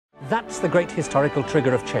that's the great historical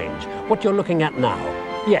trigger of change. What you're looking at now.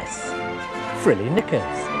 Yes, frilly knickers.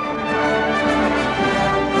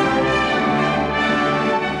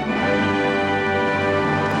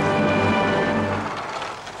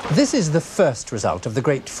 This is the first result of the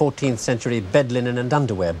great 14th century bed linen and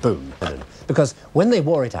underwear boom, because when they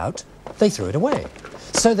wore it out, they threw it away.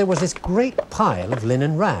 So there was this great pile of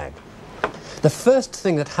linen rag. The first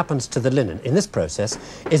thing that happens to the linen in this process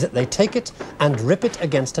is that they take it and rip it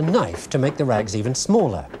against a knife to make the rags even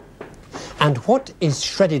smaller. And what is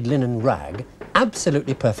shredded linen rag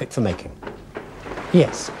absolutely perfect for making?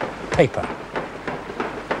 Yes, paper.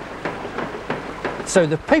 So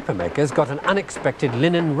the paper makers got an unexpected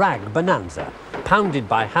linen rag bonanza, pounded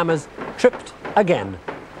by hammers, tripped again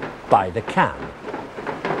by the can.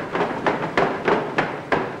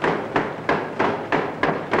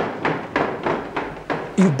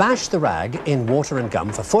 You bash the rag in water and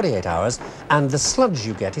gum for 48 hours, and the sludge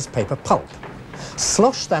you get is paper pulp.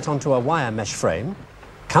 Slosh that onto a wire mesh frame,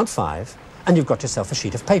 count 5, and you've got yourself a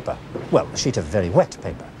sheet of paper. Well, a sheet of very wet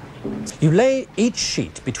paper. You lay each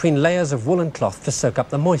sheet between layers of woolen cloth to soak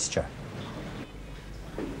up the moisture.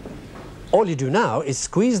 All you do now is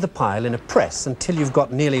squeeze the pile in a press until you've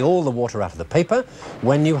got nearly all the water out of the paper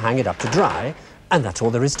when you hang it up to dry, and that's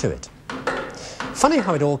all there is to it. Funny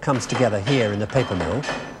how it all comes together here in the paper mill.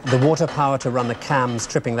 The water power to run the cams,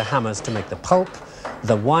 tripping the hammers to make the pulp,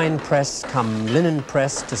 the wine press come linen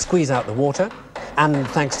press to squeeze out the water, and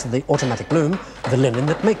thanks to the automatic loom, the linen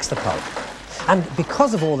that makes the pulp. And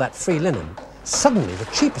because of all that free linen, suddenly the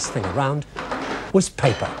cheapest thing around was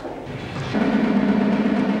paper.